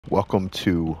Welcome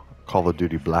to Call of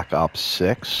Duty Black Ops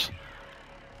 6.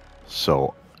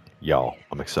 So, y'all,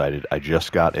 I'm excited. I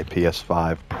just got a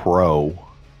PS5 Pro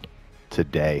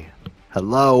today.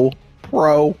 Hello,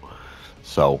 Pro.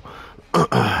 So,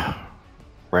 ran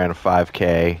a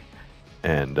 5K,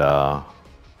 and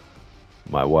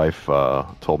my wife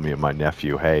told me and my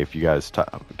nephew, hey, if you guys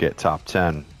get top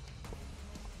 10,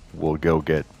 we'll go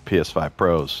get PS5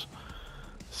 Pros.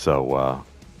 So,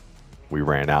 we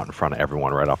ran out in front of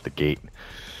everyone right off the gate.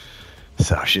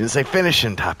 So she didn't say finish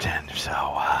in top 10.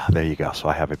 So there you go. So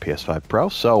I have a PS5 Pro.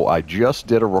 So I just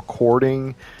did a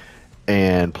recording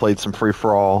and played some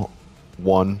free-for-all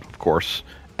 1, of course.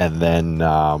 And then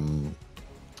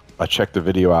I checked the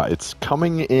video out. It's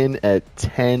coming in at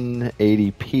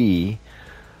 1080p.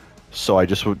 So I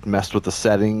just messed with the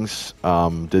settings.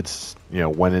 Went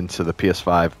into the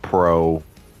PS5 Pro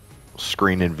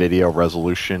screen and video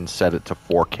resolution, set it to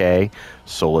 4K.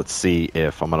 So let's see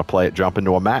if I'm going to jump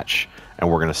into a match, and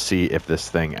we're going to see if this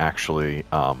thing actually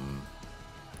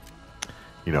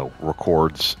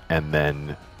records, and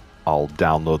then I'll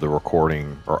download the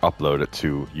recording or upload it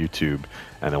to YouTube,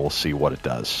 and then we'll see what it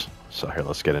does. So here,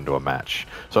 let's get into a match.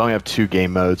 So I only have 2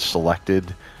 game modes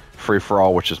selected. Free for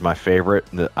all, which is my favorite.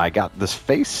 I got this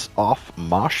face off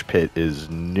mosh pit is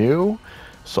new.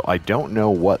 So I don't know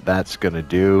what that's going to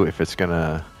do, if it's going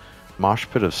to mosh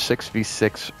pit of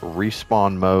 6v6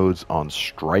 respawn modes on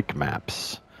strike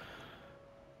maps.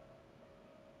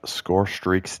 Score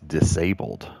streaks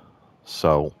disabled.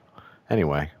 So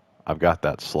anyway, I've got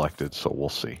that selected, so we'll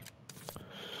see.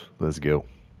 Let's go.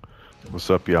 What's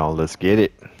up, y'all? Let's get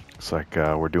it. Looks like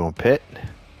we're doing pit.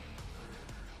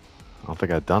 I don't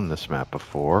think I've done this map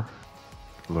before.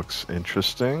 Looks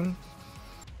interesting.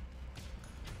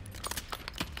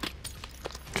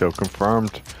 Kill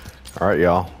confirmed. Alright,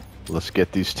 y'all. Let's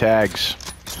get these tags.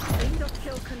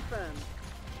 Kill confirmed.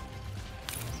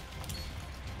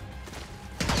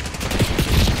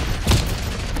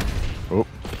 Oh,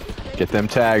 get them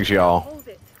tags, y'all.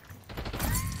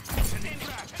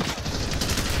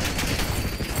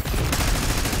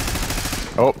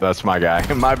 Oh, that's my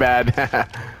guy. My bad.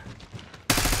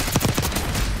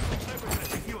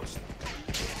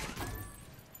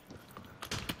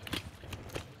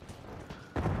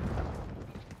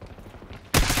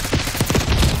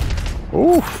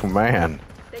 Oof, man.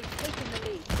 They've taken the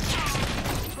lead.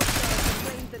 Hostiles have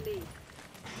claimed the lead.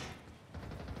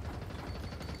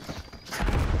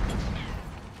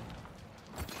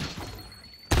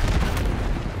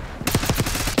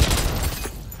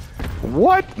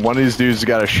 What? One of these dudes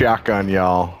got a shotgun,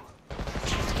 y'all.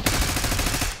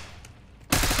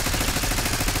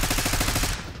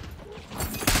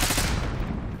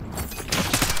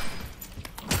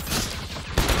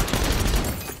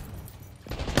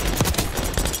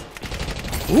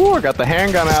 Ooh, I got the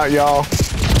handgun out, y'all.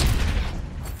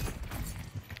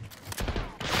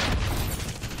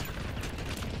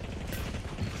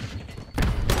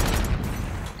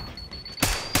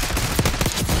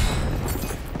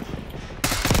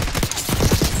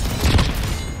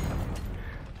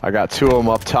 I got 2 of them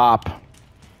up top.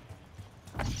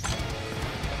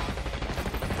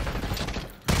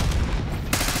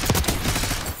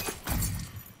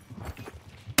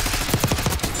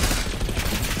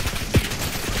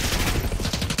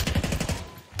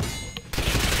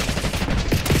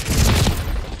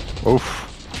 Oof.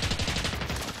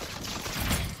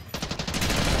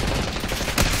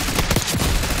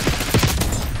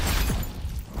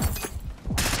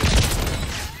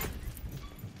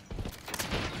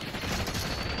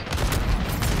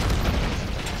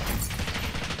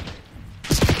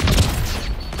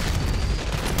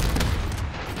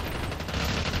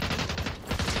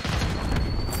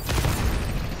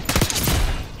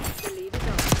 The lead is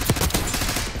on.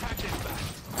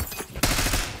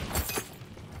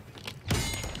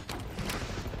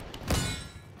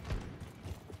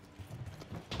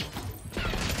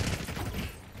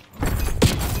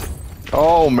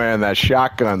 Oh man, that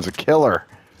shotgun's a killer.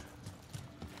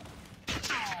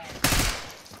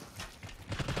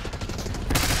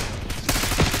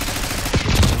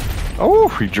 Oh,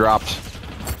 he dropped.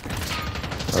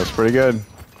 That was pretty good.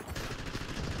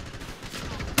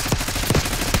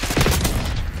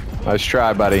 Nice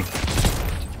try, buddy.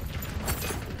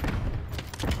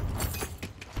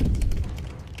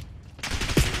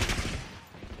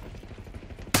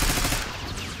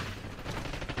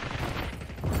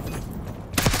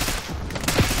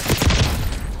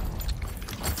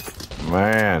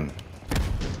 Man.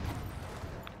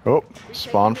 Oh,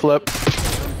 spawn flip.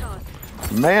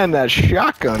 Man, that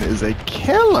shotgun is a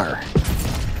killer.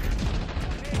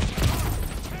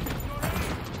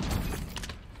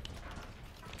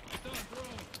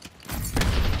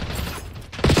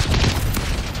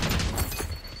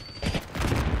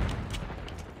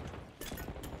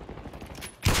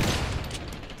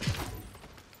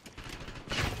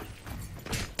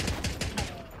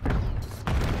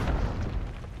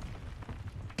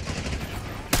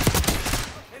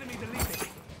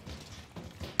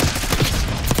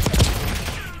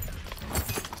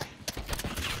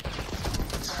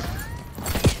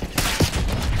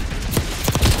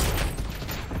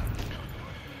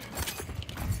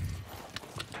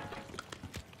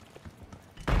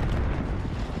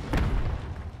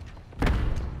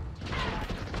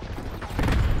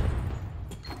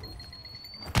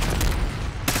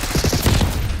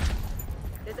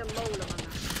 There's a mole among us.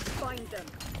 Find them.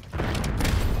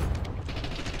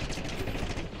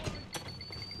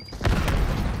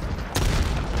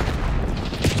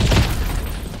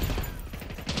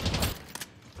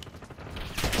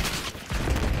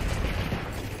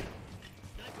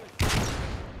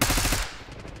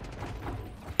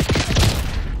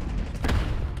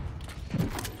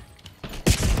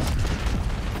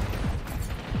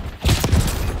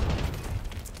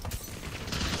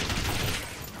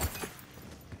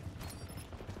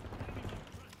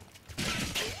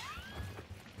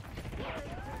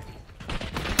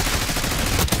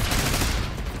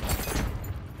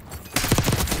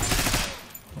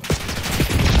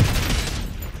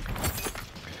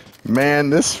 Man,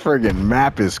 this friggin'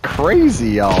 map is crazy,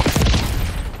 y'all.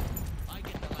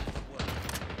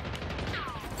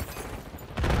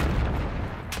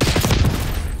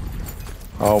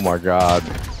 Oh my god.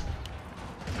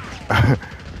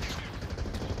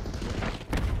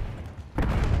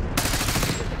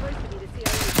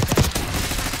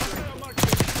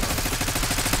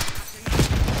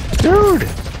 Dude!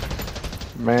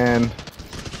 Man.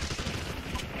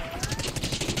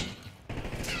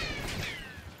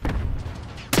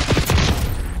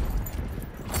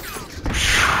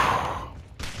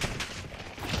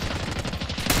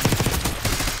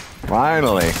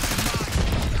 Finally.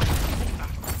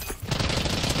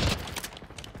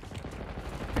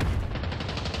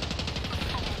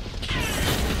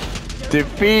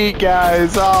 Defeat,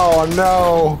 guys. Oh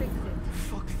no.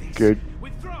 Good.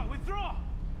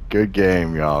 Good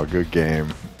game, y'all. Good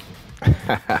game.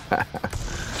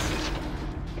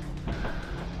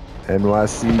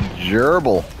 NYC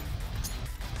Gerbil.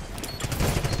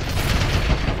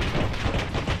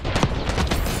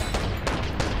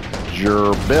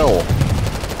 Gerbil.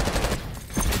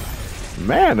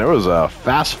 Man, there was a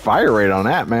fast fire rate on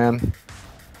that, man.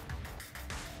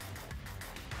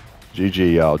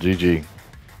 GG, y'all. GG.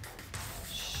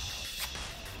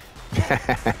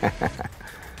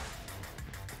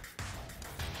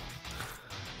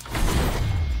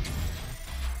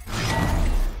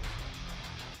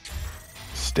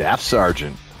 Staff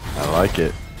Sergeant. I like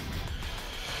it.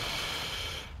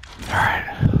 Alright.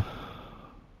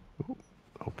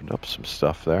 Opened up some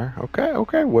stuff there. Okay,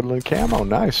 okay. Woodland camo.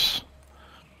 Nice.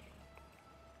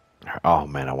 Oh,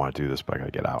 man. I want to do this, but I got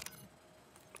to get out.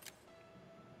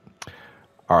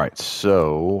 Alright,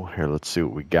 so here, let's see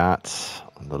what we got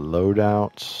on the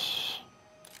loadouts.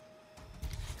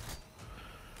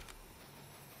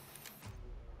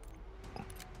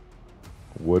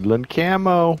 Woodland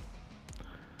camo.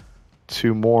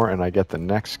 2 more and I get the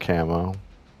next camo.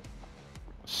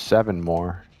 7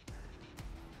 more.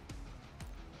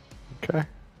 Okay.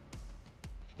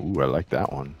 Ooh, I like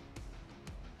that one.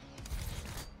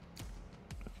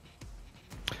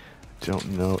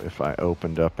 Don't know if I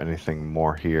opened up anything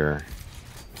more here.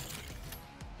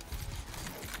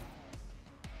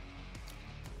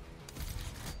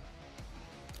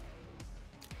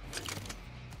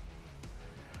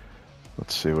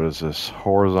 Let's see, what is this?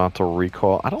 Horizontal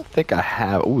recoil. I don't think I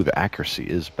have. Ooh, the accuracy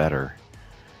is better.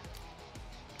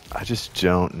 I just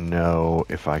don't know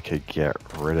if I could get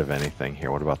rid of anything here.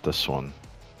 What about this one?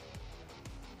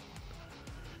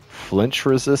 Flinch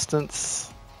resistance.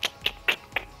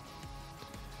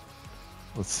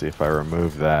 Let's see if I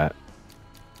remove that.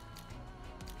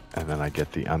 And then I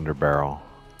get the underbarrel.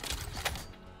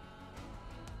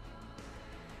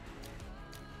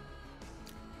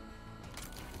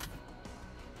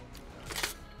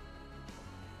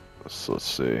 So let's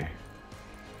see.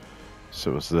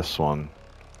 So it's this one.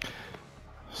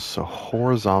 So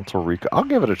horizontal recoil. I'll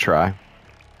give it a try.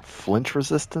 Flinch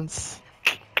resistance?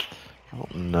 I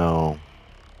don't know.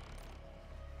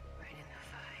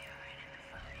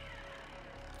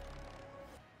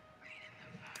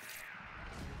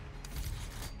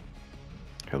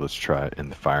 Okay, let's try it in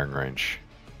the firing range.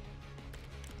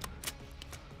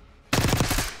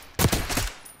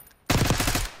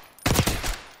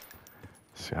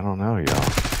 See, I don't know,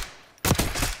 y'all.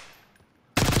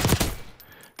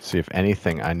 See, if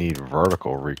anything, I need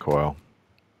vertical recoil.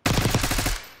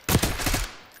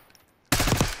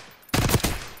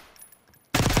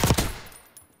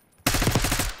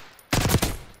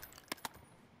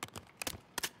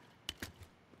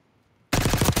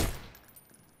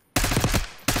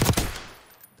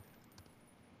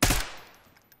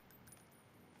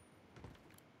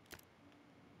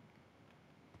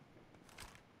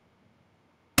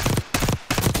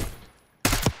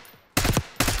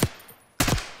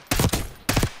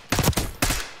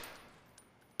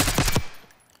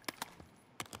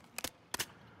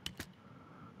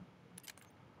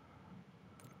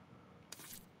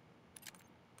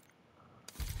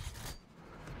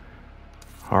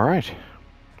 All right.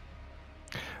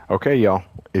 Okay, y'all.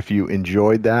 If you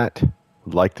enjoyed that,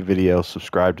 like the video,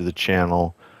 subscribe to the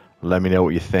channel. Let me know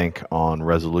what you think on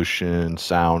resolution,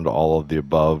 sound, all of the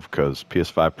above, because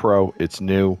PS5 Pro, it's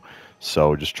new.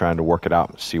 So just trying to work it out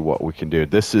and see what we can do.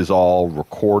 This is all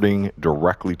recording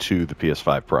directly to the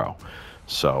PS5 Pro.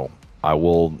 So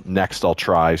I'll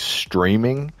try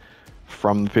streaming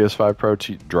from the PS5 Pro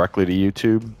directly to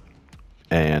YouTube.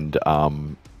 And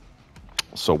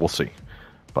so we'll see.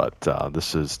 But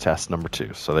this is test number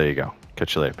 2. So there you go.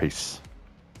 Catch you later. Peace.